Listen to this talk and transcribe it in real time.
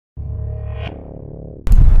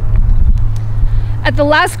At the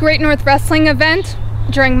last Great North Wrestling event,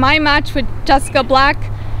 during my match with Jessika Black,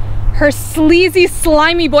 her sleazy,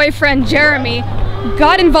 slimy boyfriend Jeremy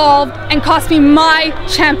got involved and cost me my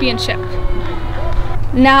championship.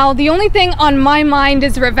 Now, the only thing on my mind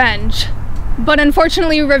is revenge. But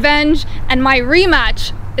unfortunately, revenge and my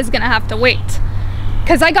rematch is gonna have to wait.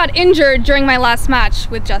 Because I got injured during my last match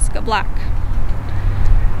with Jessika Black.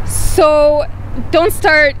 So don't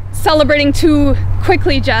start celebrating too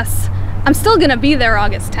quickly, Jess. I'm still gonna be there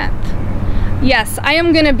August 10th. Yes, I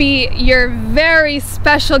am gonna be your very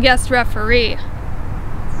special guest referee.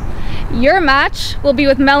 Your match will be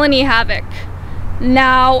with Melanie Havoc.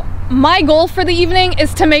 Now, my goal for the evening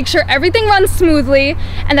is to make sure everything runs smoothly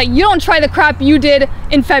and that you don't try the crap you did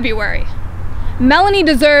in February. Melanie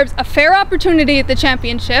deserves a fair opportunity at the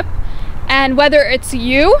championship, and whether it's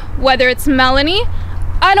you, whether it's Melanie,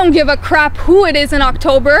 I don't give a crap who it is in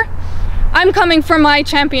October. I'm coming for my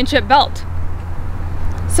championship belt.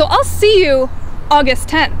 So I'll see you August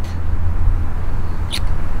 10th.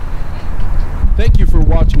 Thank you for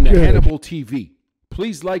watching the Hannibal TV.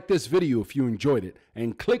 Please like this video if you enjoyed it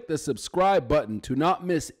and click the subscribe button to not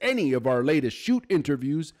miss any of our latest shoot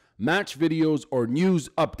interviews, match videos, or news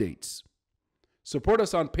updates. Support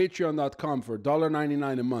us on patreon.com for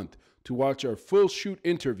 $1.99 a month to watch our full shoot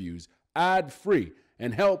interviews ad-free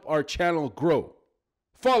and help our channel grow.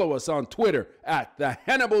 Follow us on Twitter at the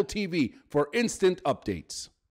Hannibal TV for instant updates.